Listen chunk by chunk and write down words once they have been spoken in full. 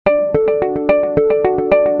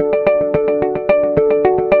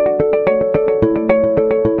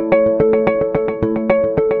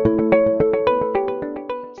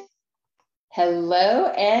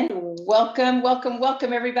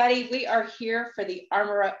Welcome, everybody. We are here for the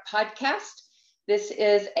Armor Up podcast. This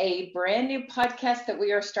is a brand new podcast that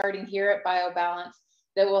we are starting here at BioBalance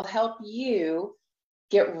that will help you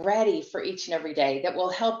get ready for each and every day, that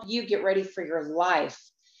will help you get ready for your life.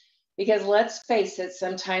 Because let's face it,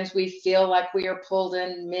 sometimes we feel like we are pulled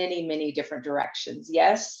in many, many different directions.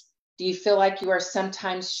 Yes? Do you feel like you are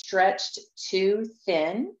sometimes stretched too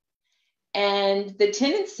thin? And the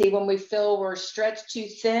tendency when we feel we're stretched too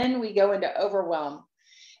thin, we go into overwhelm.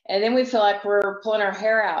 And then we feel like we're pulling our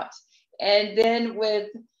hair out. And then with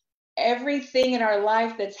everything in our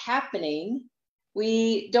life that's happening,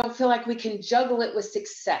 we don't feel like we can juggle it with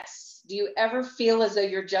success. Do you ever feel as though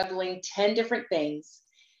you're juggling 10 different things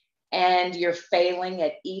and you're failing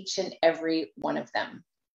at each and every one of them?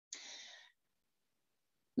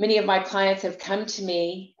 Many of my clients have come to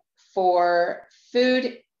me for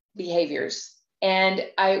food behaviors. And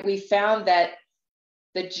we found that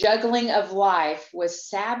the juggling of life was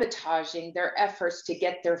sabotaging their efforts to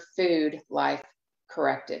get their food life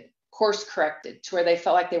course corrected, to where they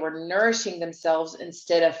felt like they were nourishing themselves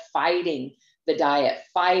instead of fighting the diet,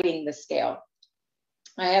 fighting the scale.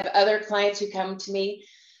 I have other clients who come to me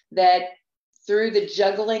that through the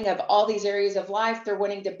juggling of all these areas of life, they're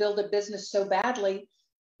wanting to build a business so badly,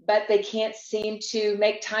 but they can't seem to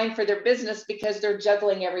make time for their business because they're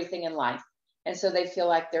juggling everything in life. And so they feel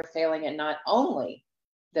like they're failing in not only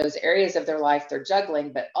those areas of their life they're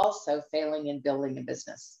juggling, but also failing in building a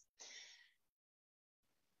business.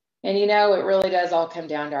 And you know, it really does all come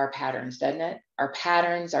down to our patterns, doesn't it? Our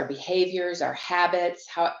patterns, our behaviors, our habits,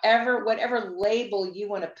 whatever label you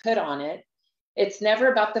want to put on it. It's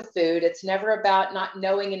never about the food. It's never about not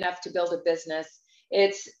knowing enough to build a business.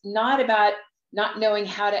 It's not about not knowing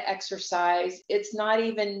how to exercise. It's not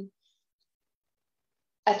even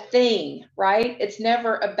a thing, right? It's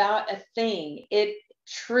never about a thing. It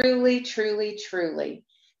truly, truly, truly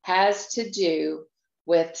has to do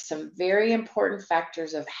with some very important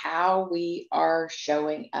factors of how we are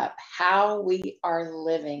showing up, how we are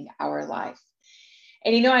living our life.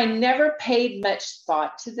 And you know, I never paid much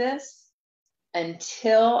thought to this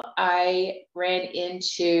until I ran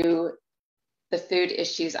into the food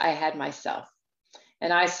issues I had myself.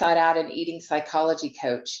 And I sought out an eating psychology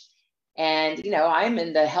coach. And, you know, I'm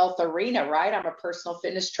in the health arena, right? I'm a personal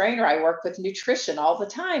fitness trainer. I work with nutrition all the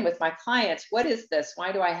time with my clients. What is this?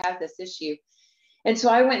 Why do I have this issue? And so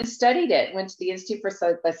I went and studied it, went to the Institute for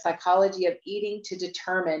the Psychology of Eating to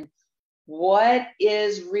determine what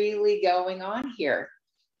is really going on here.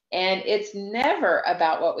 And it's never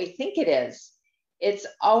about what we think it is. It's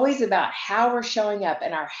always about how we're showing up,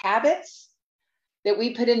 and our habits that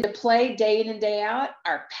we put into play day in and day out,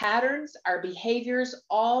 our patterns, our behaviors,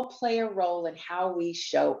 all play a role in how we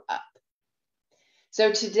show up.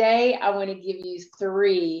 So today I want to give you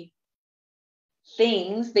 3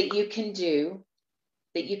 things that you can do,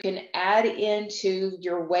 that you can add into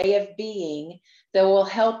your way of being, that will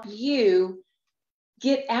help you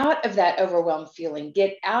get out of that overwhelmed feeling,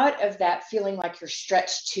 get out of that feeling like you're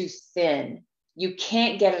stretched too thin. You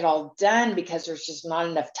can't get it all done because there's just not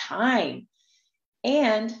enough time.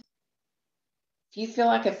 And if you feel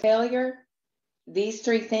like a failure, these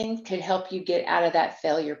 3 things can help you get out of that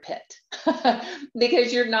failure pit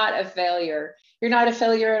because you're not a failure. You're not a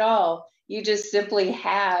failure at all. You just simply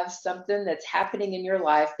have something that's happening in your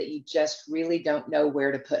life that you just really don't know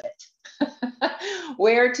where to put it.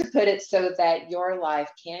 Where to put it so that your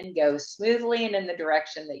life can go smoothly and in the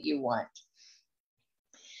direction that you want.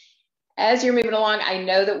 As you're moving along, I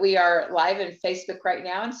know that we are live in Facebook right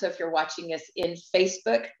now. And so if you're watching us in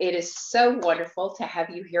Facebook, it is so wonderful to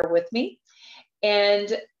have you here with me.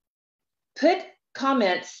 And put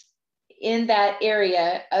comments in that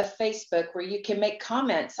area of Facebook where you can make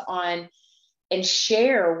comments on and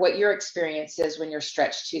share what your experience is when you're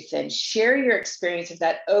stretched too thin. Share your experience of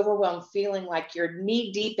that overwhelmed feeling like you're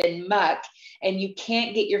knee deep in muck and you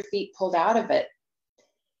can't get your feet pulled out of it.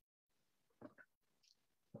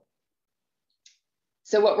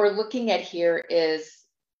 So what we're looking at here is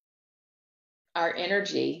our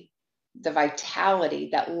energy, the vitality,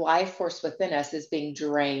 that life force within us is being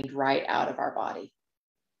drained right out of our body.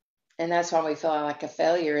 And that's why we feel like a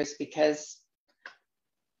failure, is because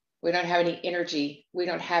we don't have any energy. We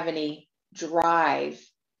don't have any drive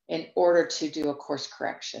in order to do a course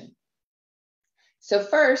correction. So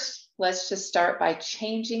first, let's just start by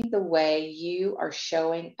changing the way you are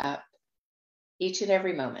showing up each and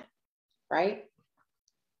every moment, right?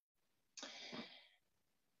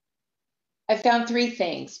 I found 3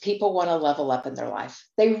 things. People want to level up in their life.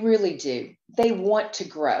 They really do. They want to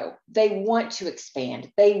grow. They want to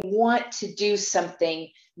expand. They want to do something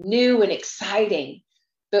new and exciting.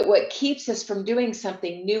 But what keeps us from doing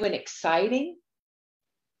something new and exciting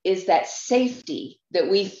is that safety that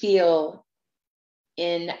we feel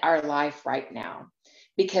in our life right now.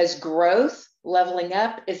 Because growth, leveling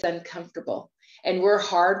up, is uncomfortable. And we're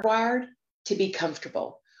hardwired to be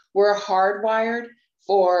comfortable. We're hardwired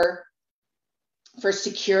for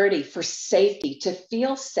security, for safety, to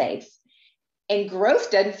feel safe. And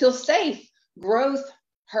growth doesn't feel safe. Growth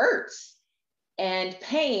hurts. And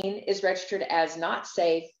pain is registered as not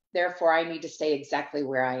safe. Therefore, I need to stay exactly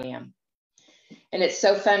where I am. And it's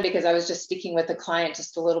so fun because I was just speaking with a client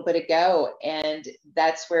just a little bit ago, and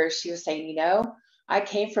that's where she was saying, you know, I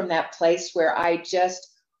came from that place where I just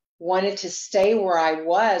wanted to stay where I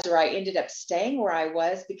was, or I ended up staying where I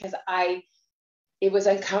was because it was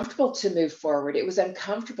uncomfortable to move forward. It was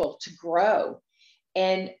uncomfortable to grow,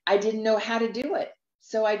 and I didn't know how to do it.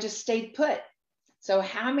 So I just stayed put. So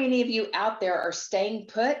how many of you out there are staying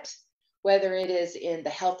put, whether it is in the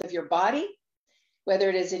health of your body, whether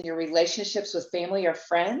it is in your relationships with family or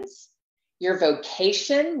friends, your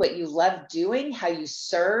vocation, what you love doing, how you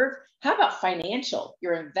serve? How about financial,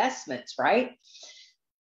 your investments, right?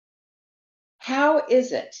 How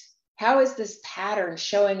is it? How is this pattern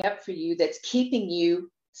showing up for you that's keeping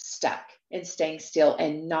you stuck and staying still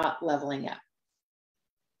and not leveling up?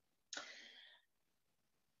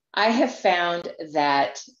 I have found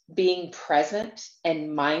that being present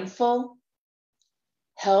and mindful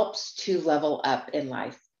helps to level up in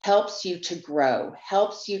life, helps you to grow,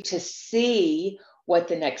 helps you to see what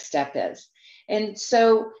the next step is. And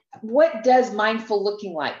so what does mindful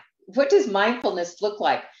looking like? What does mindfulness look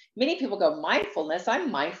like? Many people go, mindfulness,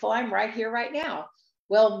 I'm mindful, I'm right here, right now.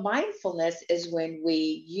 Well, mindfulness is when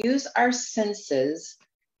we use our senses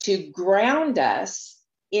to ground us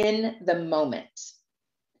in the moment.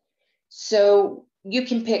 So you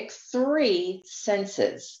can pick 3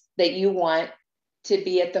 senses that you want to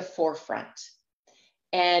be at the forefront.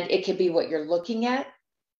 And it could be what you're looking at,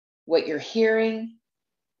 what you're hearing,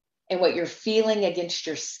 and what you're feeling against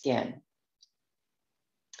your skin.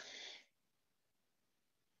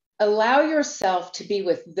 Allow yourself to be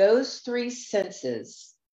with those 3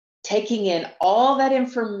 senses, taking in all that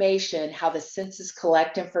information, how the senses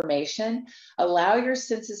collect information. Allow your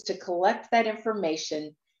senses to collect that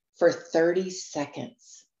information for 30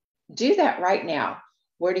 seconds. Do that right now.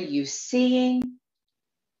 What are you seeing?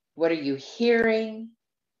 What are you hearing?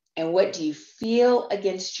 And what do you feel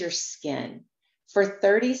against your skin? For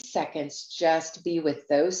 30 seconds, just be with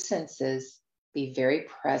those senses. Be very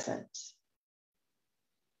present.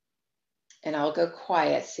 And I'll go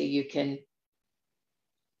quiet so you can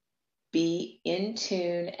be in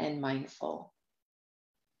tune and mindful.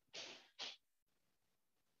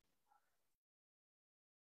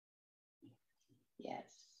 Yes.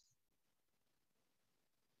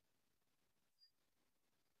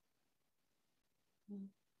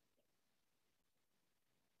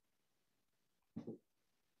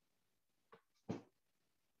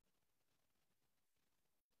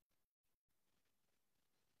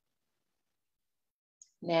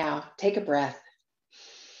 Now, take a breath.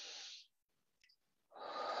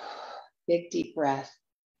 Big, deep breath.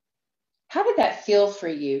 How did that feel for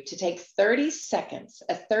you to take 30 seconds,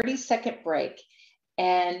 a 30-second break,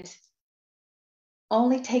 and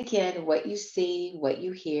only take in what you see, what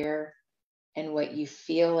you hear, and what you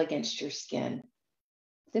feel against your skin?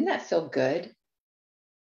 Didn't that feel good?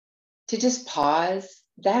 To just pause,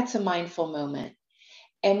 that's a mindful moment.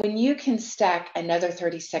 And when you can stack another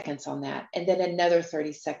 30 seconds on that, and then another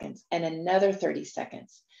 30 seconds, and another 30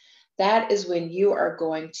 seconds, that is when you are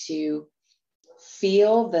going to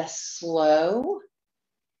feel the slow.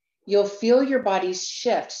 You'll feel your body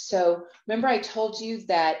shift. So remember I told you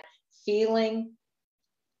that feeling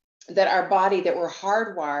that our body, that we're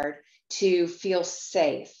hardwired to feel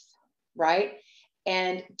safe, right?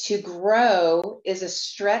 And to grow is a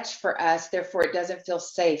stretch for us, therefore it doesn't feel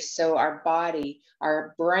safe. So our body,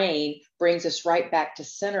 our brain brings us right back to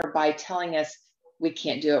center by telling us we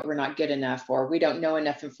can't do it, we're not good enough, or we don't know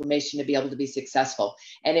enough information to be able to be successful.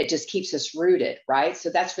 And it just keeps us rooted, right?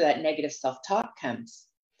 So that's where that negative self-talk comes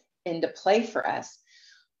into play for us.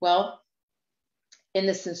 Well, in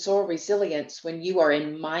the sensorial resilience, when you are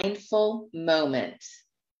in mindful moment,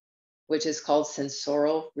 which is called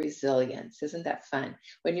sensorial resilience. Isn't that fun?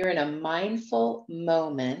 When you're in a mindful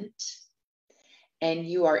moment and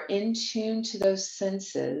you are in tune to those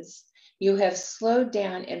senses, you have slowed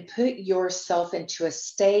down and put yourself into a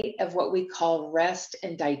state of what we call rest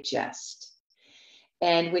and digest.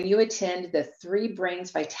 And when you attend the 3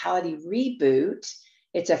 Brains Vitality Reboot,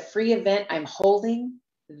 it's a free event I'm holding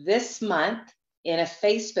this month in a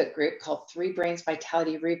Facebook group called 3 Brains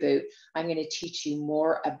Vitality Reboot, I'm going to teach you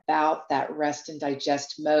more about that rest and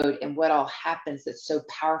digest mode and what all happens that's so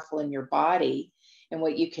powerful in your body and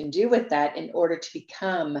what you can do with that in order to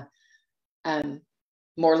become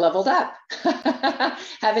more leveled up,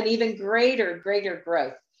 have an even greater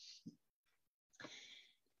growth.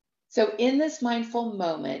 So in this mindful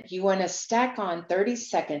moment, you want to stack on 30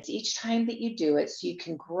 seconds each time that you do it so you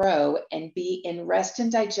can grow and be in rest and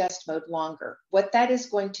digest mode longer. What that is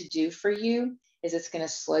going to do for you is it's going to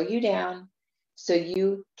slow you down so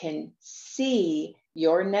you can see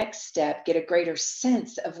your next step, get a greater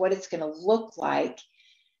sense of what it's going to look like.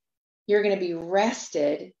 You're going to be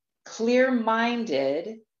rested,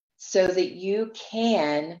 clear-minded, so that you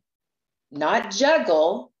can not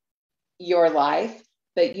juggle your life,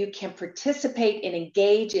 but you can participate and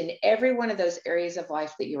engage in every one of those areas of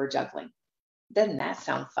life that you are juggling. Doesn't that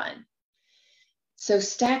sound fun? So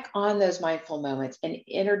stack on those mindful moments and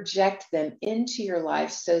interject them into your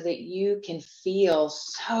life so that you can feel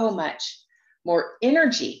so much more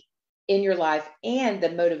energy in your life and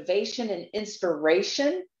the motivation and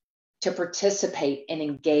inspiration to participate and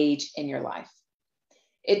engage in your life.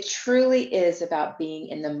 It truly is about being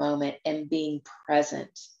in the moment and being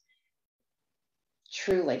present.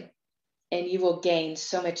 Truly. And you will gain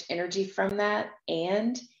so much energy from that,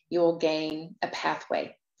 and you will gain a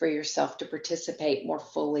pathway for yourself to participate more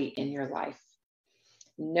fully in your life.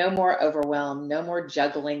 No more overwhelm, no more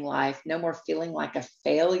juggling life, no more feeling like a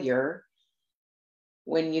failure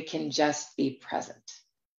when you can just be present.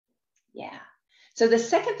 Yeah. So the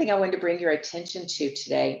second thing I wanted to bring your attention to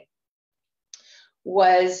today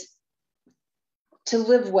was to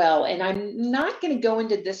live well. And I'm not going to go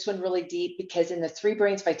into this one really deep because in the 3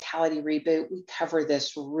 Brains Vitality Reboot, we cover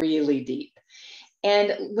this really deep.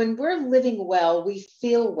 And when we're living well, we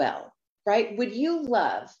feel well, right? Would you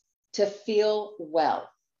love to feel well?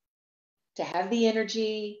 To have the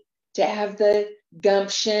energy, to have the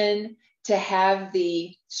gumption, to have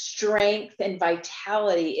the strength and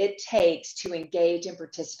vitality it takes to engage and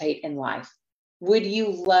participate in life? Would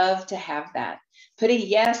you love to have that? Put a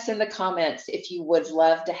yes in the comments if you would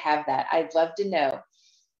love to have that. I'd love to know.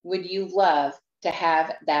 Would you love to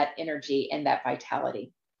have that energy and that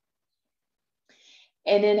vitality?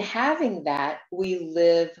 And in having that, we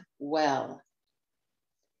live well.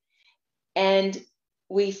 And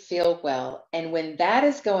we feel well. And when that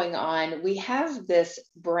is going on, we have this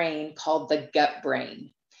brain called the gut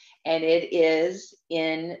brain. And it is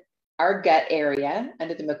in our gut area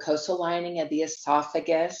under the mucosal lining of the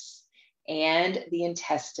esophagus and the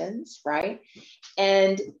intestines, right?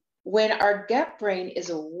 And when our gut brain is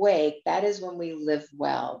awake, that is when we live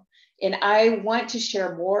well. And I want to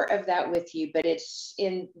share more of that with you, but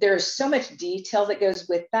there's so much detail that goes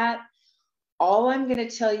with that. All I'm going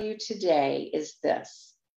to tell you today is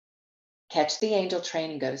this: catch the angel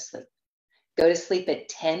train and go to sleep. Go to sleep at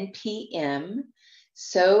 10 p.m.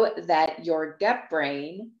 so that your gut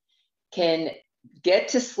brain can get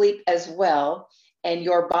to sleep as well, and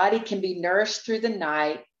your body can be nourished through the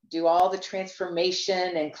night, do all the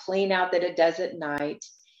transformation and clean out that it does at night.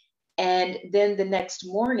 And then the next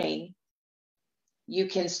morning, you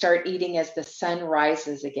can start eating as the sun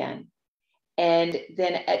rises again. And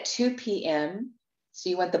then at 2 p.m., so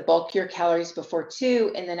you want the bulkier calories before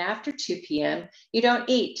 2, and then after 2 p.m., you don't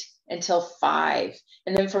eat until 5.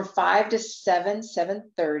 And then from 5 to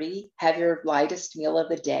 7:30, have your lightest meal of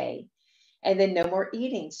the day. And then no more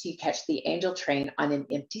eating. So you catch the angel train on an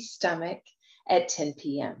empty stomach at 10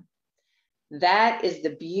 p.m. That is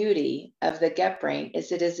the beauty of the gut brain,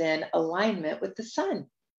 is it is in alignment with the sun.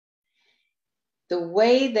 The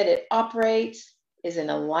way that it operates is in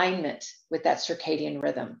alignment with that circadian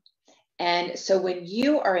rhythm. And so when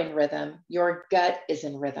you are in rhythm, your gut is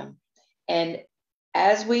in rhythm. And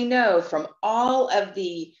as we know from all of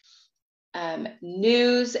the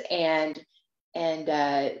news and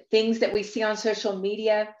things that we see on social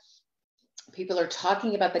media, people are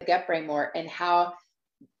talking about the gut brain more and how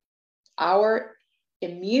our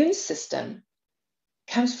immune system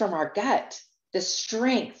comes from our gut. The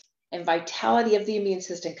strength and vitality of the immune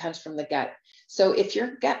system comes from the gut. So if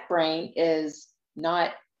your gut brain is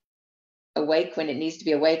not awake when it needs to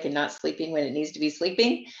be awake and not sleeping when it needs to be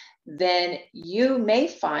sleeping, then you may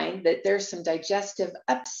find that there's some digestive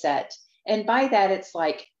upset. And by that, it's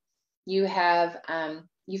like you have,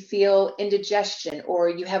 you feel indigestion or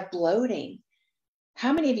you have bloating.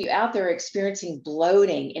 How many of you out there are experiencing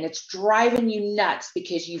bloating and it's driving you nuts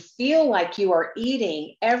because you feel like you are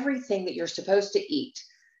eating everything that you're supposed to eat?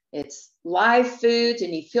 It's live foods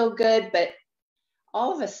and you feel good, but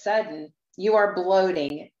all of a sudden you are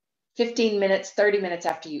bloating 15 minutes, 30 minutes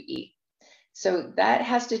after you eat. So that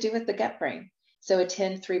has to do with the gut brain. So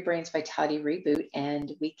attend 3 Brains Vitality Reboot,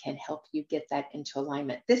 and we can help you get that into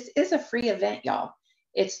alignment. This is a free event, y'all.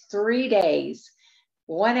 It's 3 days,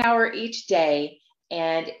 1 hour each day,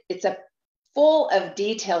 and it's a full of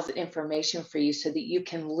details and information for you so that you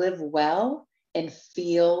can live well and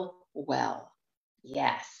feel well.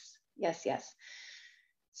 Yes, yes, yes.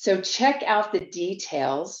 So check out the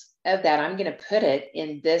details of that. I'm going to put it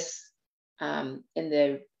in this, on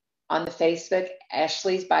the Facebook,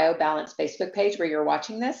 Ashley's BioBalance Facebook page where you're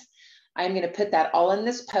watching this. I'm going to put that all in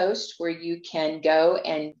this post where you can go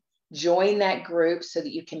and join that group so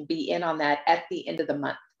that you can be in on that at the end of the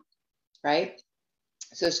month, right?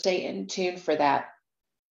 So stay in tune for that.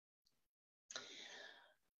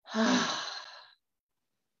 Now,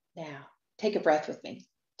 take a breath with me.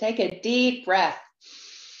 Take a deep breath.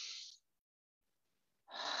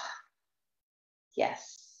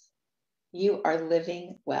 Yes, you are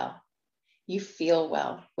living well. You feel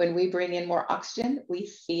well. When we bring in more oxygen,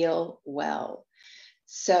 we feel well.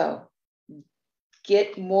 So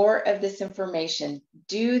get more of this information.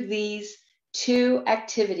 Do these 2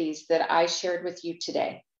 activities that I shared with you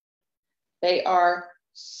today. They are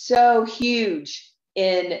so huge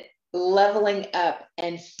in leveling up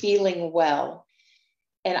and feeling well.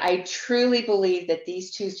 And I truly believe that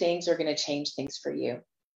these 2 things are going to change things for you.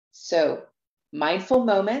 So mindful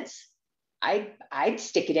moments, I'd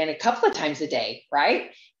stick it in a couple of times a day,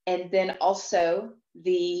 right? And then also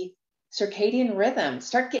the circadian rhythm.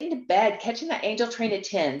 Start getting to bed, catching that angel train at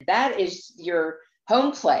 10. That is your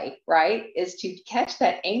home play, right? Is to catch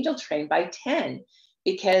that angel train by 10,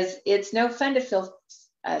 because it's no fun to feel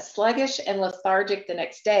sluggish and lethargic the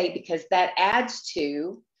next day, because that adds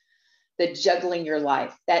to the juggling your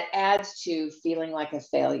life. That adds to feeling like a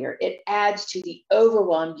failure. It adds to the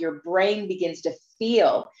overwhelm your brain begins to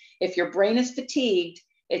feel. If your brain is fatigued,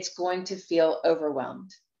 it's going to feel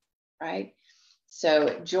overwhelmed, right?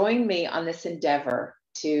 So join me on this endeavor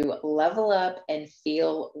to level up and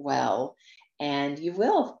feel well. And you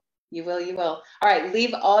will. All right,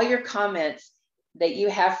 leave all your comments that you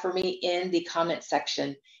have for me in the comment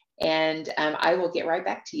section, and I will get right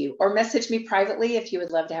back to you, or message me privately if you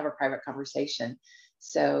would love to have a private conversation.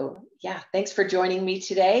 So yeah, thanks for joining me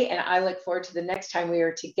today, and I look forward to the next time we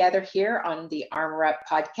are together here on the Armor Up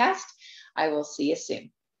podcast. I will see you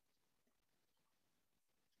soon.